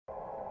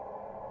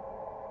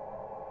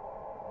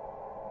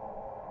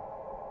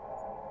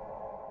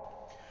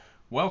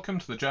Welcome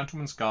to the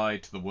Gentleman's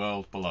Guide to the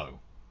World Below.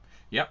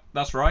 Yep,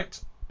 that's right,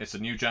 it's a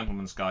new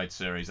Gentleman's Guide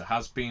series. It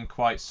has been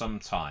quite some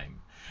time.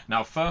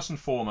 Now, first and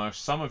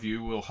foremost, some of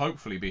you will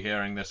hopefully be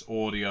hearing this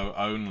audio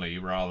only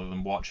rather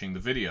than watching the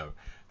video.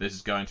 This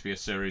is going to be a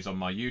series on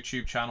my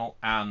YouTube channel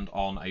and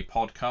on a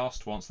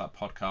podcast. Once that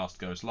podcast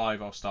goes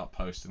live, I'll start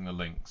posting the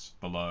links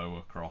below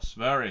across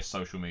various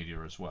social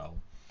media as well.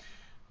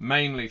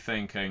 Mainly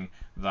thinking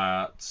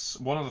that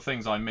one of the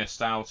things I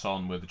missed out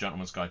on with the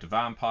Gentleman's Guide to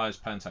Vampires,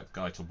 Pentec's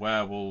Guide to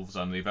Werewolves,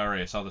 and the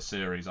various other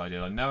series I did,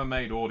 I never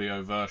made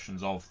audio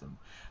versions of them.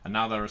 And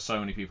now there are so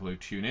many people who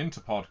tune into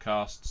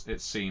podcasts,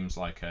 it seems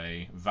like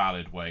a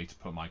valid way to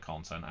put my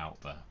content out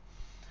there.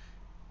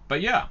 But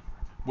yeah,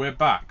 we're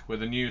back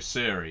with a new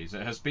series.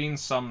 It has been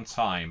some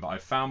time, but I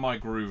found my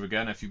groove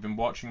again. If you've been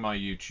watching my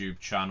YouTube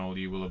channel,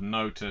 you will have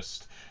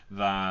noticed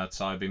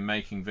that I've been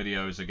making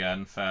videos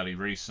again fairly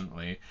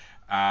recently.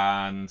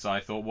 And I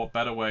thought, what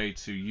better way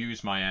to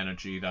use my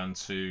energy than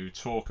to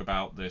talk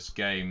about this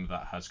game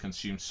that has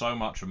consumed so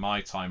much of my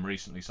time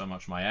recently, so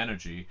much of my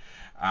energy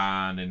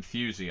and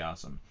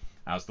enthusiasm,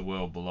 as The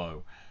World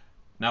Below.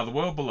 Now, The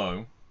World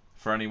Below,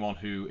 for anyone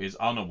who is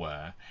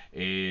unaware,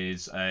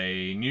 is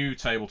a new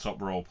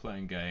tabletop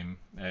role-playing game.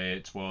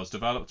 It was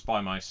developed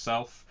by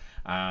myself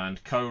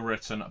and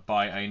co-written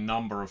by a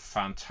number of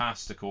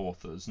fantastic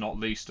authors, not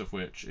least of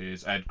which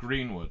is Ed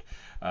Greenwood.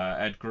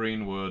 Ed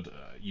Greenwood,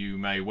 you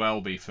may well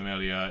be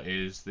familiar,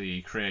 is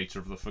the creator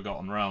of the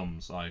Forgotten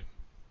Realms. I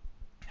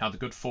had the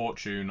good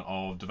fortune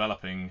of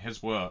developing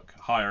his work,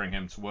 hiring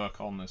him to work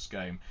on this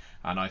game,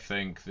 and I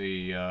think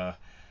the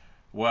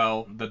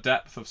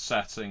depth of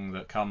setting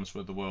that comes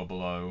with The World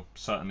Below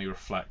certainly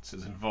reflects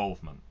his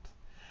involvement.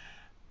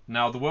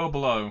 Now, The World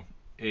Below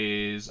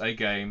is a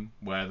game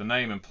where the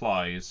name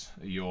implies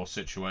your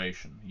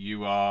situation.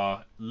 You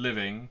are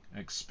living,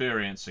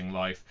 experiencing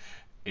life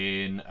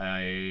in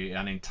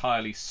an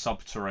entirely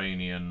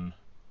subterranean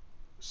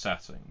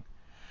setting.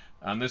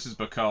 And this is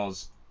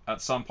because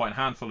at some point, a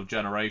handful of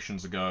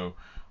generations ago,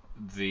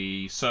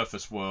 the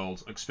surface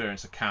world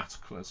experienced a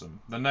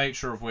cataclysm, the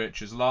nature of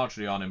which is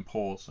largely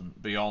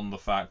unimportant beyond the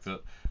fact that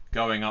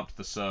going up to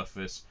the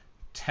surface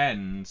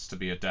tends to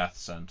be a death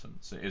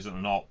sentence. It isn't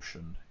an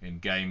option in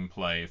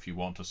gameplay if you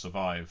want to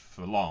survive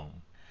for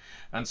long.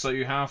 And so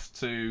you have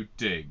to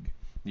dig,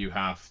 you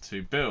have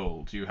to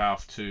build, you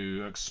have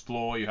to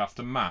explore, you have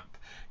to map,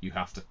 you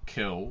have to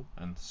kill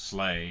and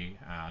slay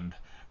and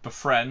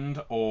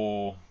befriend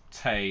or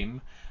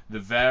tame the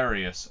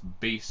various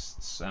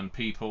beasts and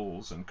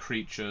peoples and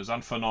creatures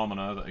and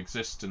phenomena that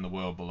exist in the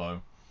world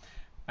below,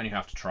 and you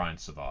have to try and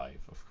survive,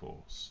 of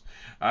course.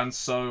 And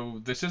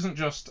so this isn't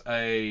just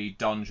a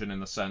dungeon in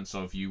the sense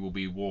of you will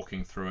be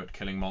walking through it,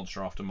 killing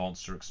monster after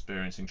monster,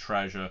 experiencing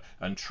treasure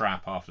and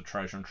trap after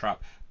treasure and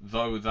trap,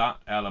 though that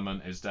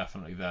element is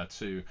definitely there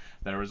too.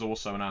 There is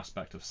also an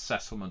aspect of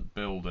settlement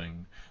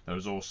building. There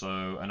is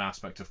also an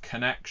aspect of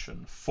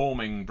connection,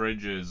 forming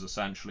bridges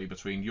essentially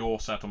between your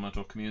settlement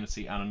or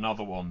community and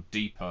another one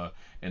deeper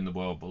in the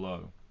world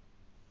below.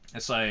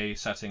 It's a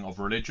setting of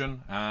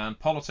religion and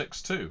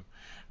politics too.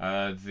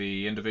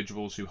 The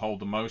individuals who hold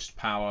the most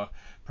power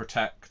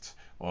protect,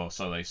 or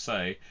so they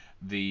say,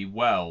 the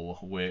well,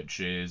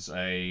 which is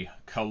a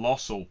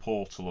colossal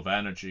portal of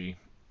energy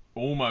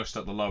almost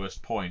at the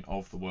lowest point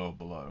of the world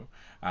below.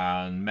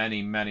 And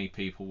many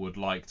people would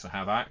like to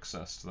have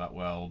access to that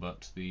well,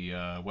 but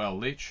the well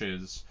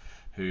leeches,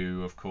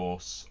 who of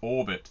course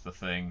orbit the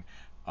thing,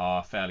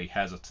 are fairly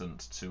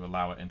hesitant to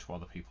allow it into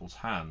other people's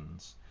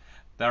hands.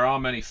 There are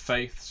many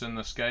faiths in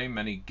this game,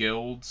 many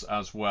guilds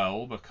as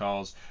well,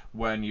 because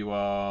when you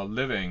are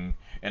living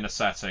in a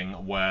setting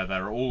where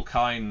there are all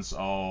kinds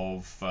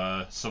of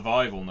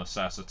survival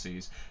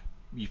necessities,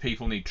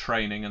 people need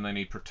training and they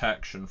need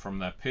protection from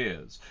their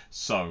peers.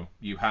 So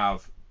you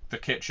have the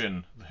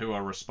kitchen, who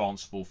are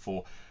responsible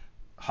for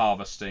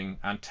harvesting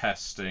and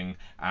testing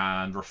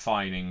and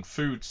refining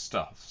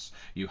foodstuffs.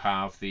 You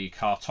have the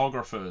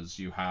cartographers,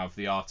 you have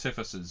the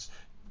artificers.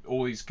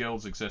 All these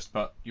guilds exist,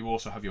 but you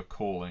also have your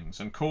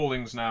callings. And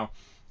callings now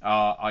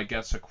are, I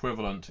guess,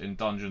 equivalent in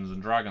Dungeons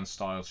and Dragons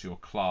styles to your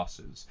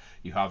classes.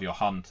 You have your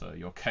hunter,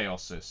 your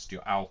chaosist,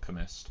 your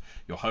alchemist,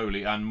 your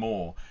holy, and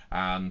more.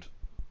 And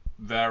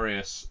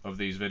various of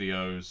these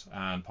videos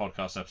and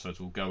podcast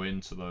episodes will go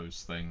into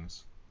those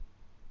things.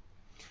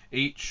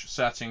 Each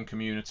setting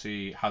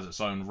community has its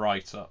own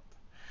write-up,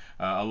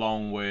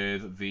 along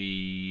with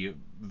the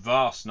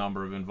vast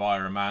number of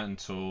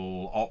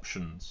environmental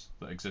options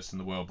that exist in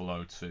the world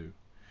below too.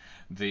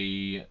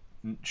 The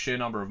sheer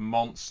number of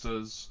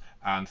monsters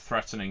and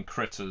threatening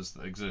critters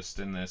that exist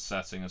in this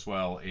setting as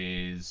well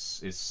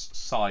is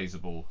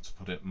sizable, to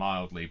put it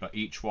mildly, but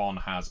each one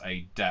has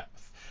a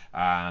depth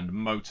and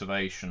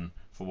motivation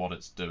for what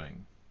it's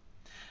doing.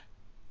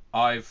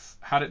 I've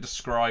had it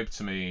described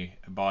to me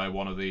by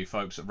one of the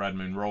folks at Red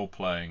Moon Role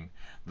Playing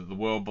that the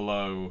world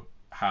below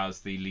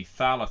has the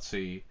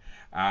lethality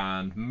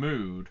and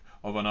mood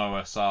of an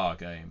OSR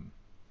game,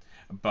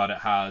 but it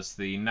has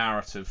the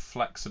narrative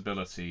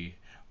flexibility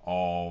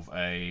of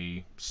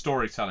a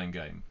storytelling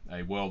game,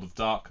 a World of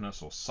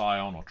Darkness or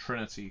Scion or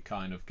Trinity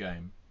kind of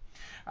game.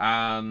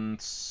 And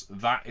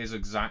that is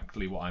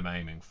exactly what I'm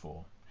aiming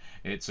for.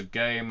 It's a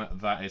game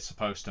that is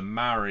supposed to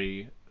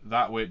marry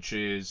that which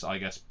is, I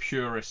guess,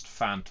 purest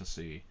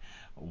fantasy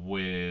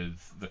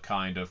with the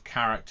kind of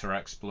character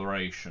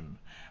exploration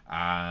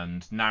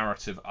and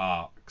narrative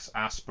arcs,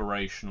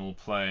 aspirational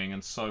playing,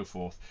 and so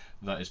forth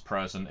that is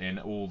present in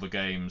all the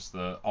games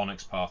that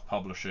Onyx Path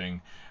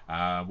Publishing,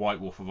 White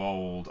Wolf of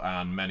Old,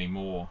 and many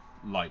more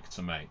like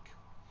to make.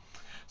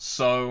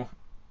 So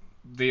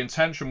the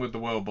intention with The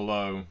World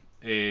Below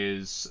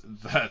is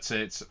that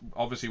it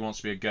obviously wants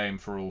to be a game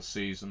for all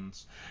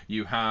seasons.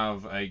 You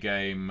have a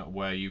game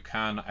where you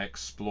can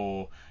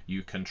explore,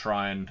 you can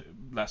try and,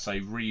 let's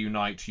say,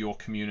 reunite your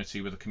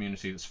community with a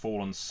community that's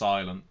fallen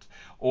silent,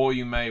 or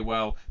you may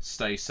well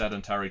stay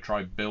sedentary,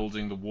 try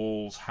building the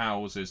walls,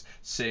 houses,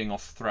 seeing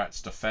off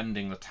threats,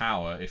 defending the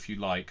tower, if you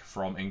like,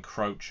 from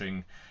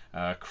encroaching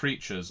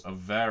creatures of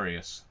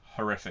various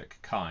horrific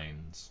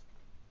kinds.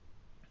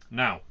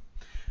 Now,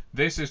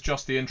 this is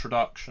just the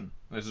introduction.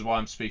 This is why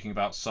I'm speaking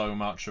about so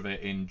much of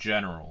it in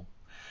general.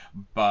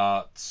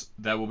 But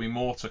there will be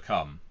more to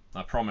come.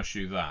 I promise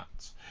you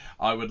that.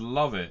 I would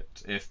love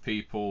it if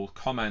people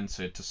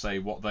commented to say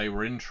what they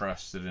were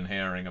interested in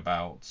hearing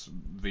about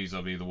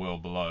vis-a-vis The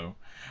World Below.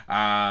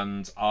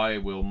 And I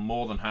will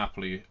more than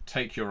happily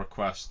take your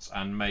requests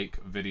and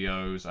make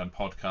videos and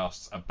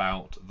podcasts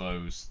about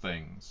those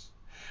things.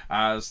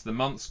 As the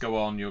months go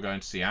on, you're going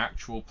to see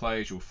actual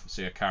plays, you'll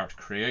see a character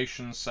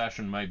creation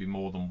session, maybe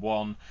more than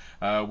one.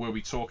 We'll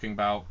be talking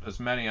about as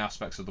many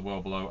aspects of The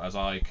World Below as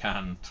I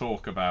can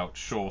talk about,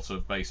 short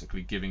of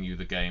basically giving you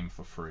the game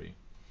for free.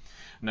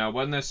 Now,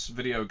 when this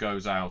video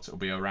goes out, it'll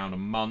be around a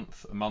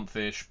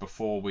month-ish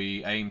before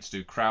we aim to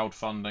do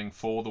crowdfunding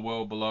for The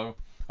World Below.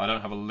 I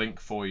don't have a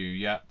link for you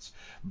yet,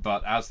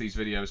 but as these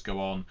videos go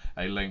on,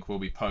 a link will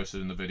be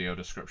posted in the video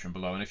description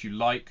below. And if you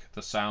like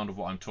the sound of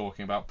what I'm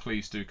talking about,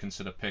 please do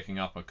consider picking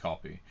up a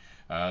copy.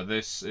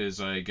 This is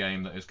a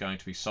game that is going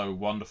to be so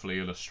wonderfully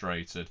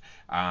illustrated,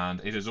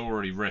 and it is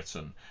already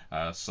written,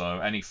 so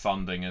any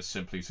funding is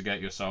simply to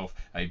get yourself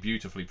a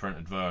beautifully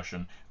printed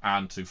version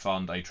and to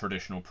fund a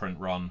traditional print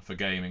run for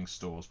gaming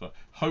stores. But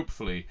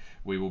hopefully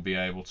we will be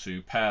able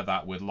to pair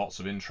that with lots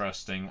of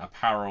interesting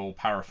apparel,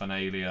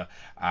 paraphernalia,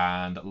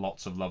 and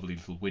lots of lovely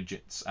little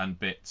widgets and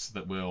bits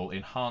that will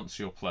enhance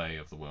your play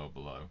of The World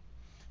Below.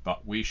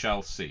 But we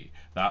shall see.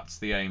 That's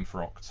the aim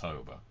for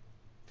October.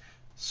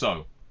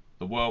 So,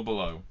 The World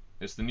Below.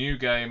 It's the new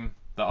game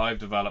that I've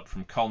developed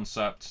from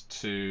concept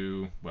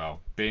to, well,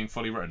 being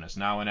fully written. It's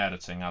now in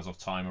editing as of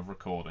time of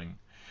recording.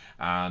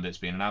 And it's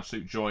been an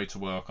absolute joy to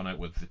work on it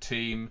with the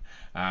team,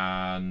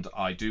 and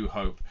I do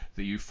hope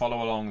that you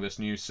follow along this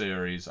new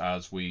series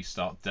as we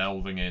start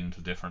delving into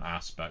different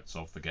aspects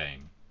of the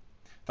game.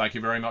 Thank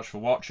you very much for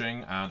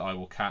watching, and I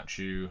will catch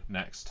you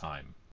next time.